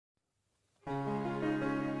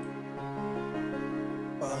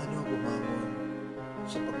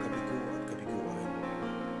Sa pagkabigo at kabiguan,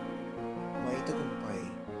 may tagumpay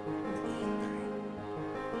na naghihintay.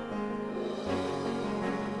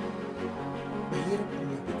 Mahirap ang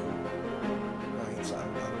mabigo kahit sa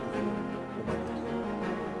ang anggulo umanito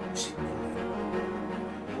o simulan.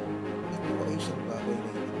 Ito ay isang bagay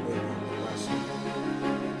na hindi pwedeng iwasan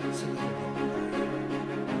sa iyong buhay.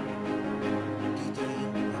 Dito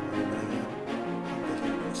rin napatunayan ang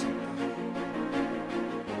galing ng isang tao.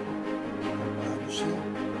 Kung paano siya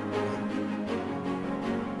umahangin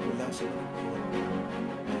mula sa malungkot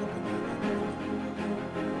na kapananan ng buhay.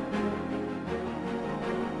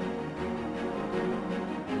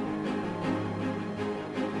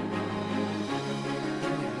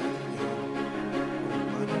 Tingnan natin ngayon kung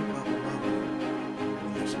paano mabumangon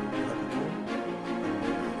mula sa pagkabigo ang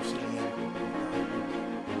mga resilient na tao.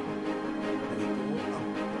 Narito ang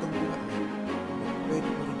 7 paraan na pwede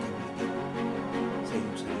mo rin gamitin sa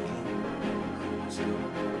iyong sariling pagkakasama.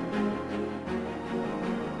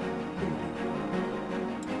 Una,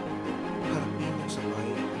 harapin ng sabay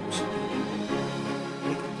ang positibo at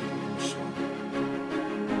negatibong emosyon.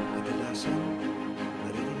 Kadalasan,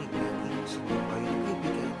 naririnig natin sa mga payo ng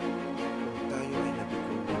kaibigan kung tayo ay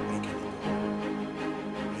nabigo ay ganito.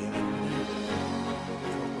 Hayaan mo na,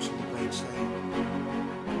 focus on the bright side.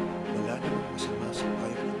 Wala namang masama sa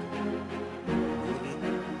payo nito. Ngunit,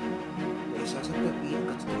 kung isasantabi ang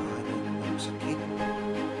katotohanan ng sakit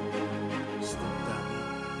sa damdamin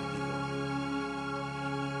ito.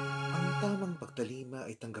 Ang tamang pagtalima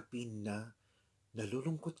ay tanggapin na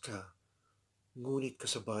nalulungkot ka, ngunit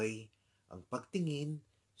kasabay ang pagtingin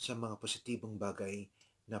sa mga positibong bagay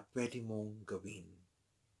na pwede mong gawin.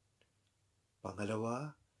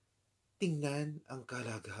 Pangalawa, tingnan ang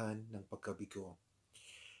kahalagahan ng pagkabigo.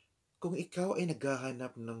 Kung ikaw ay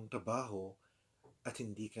naghahanap ng trabaho at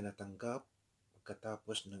hindi ka natanggap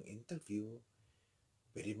pagkatapos ng interview,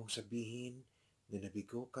 pwede mong sabihin na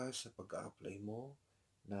nabigo ka sa pag-a-apply mo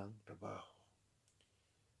ng trabaho.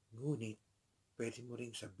 Ngunit, pwede mo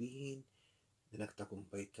ring sabihin na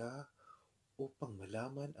nagtagumpay ka upang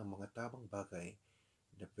malaman ang mga tamang bagay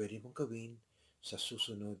na pwede mong gawin sa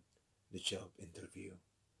susunod na job interview.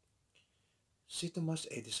 Si Thomas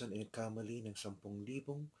Edison ay nagkamali ng 10,000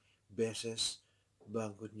 beses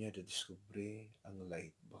bago niya nadiskubre ang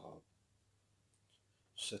light bulb.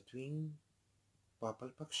 Sa tuwing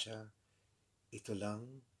papalpak siya, ito lang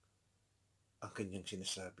ang kanyang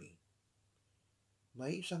sinasabi.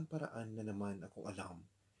 May isang paraan na naman akong alam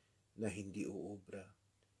na hindi uubra.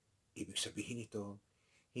 Ibig sabihin nito,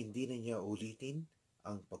 hindi na niya ulitin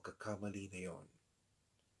ang pagkakamali na yon.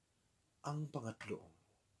 Ang pangatlo,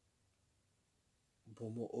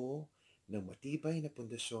 bumuo ng matibay na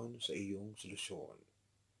pundasyon sa iyong solusyon.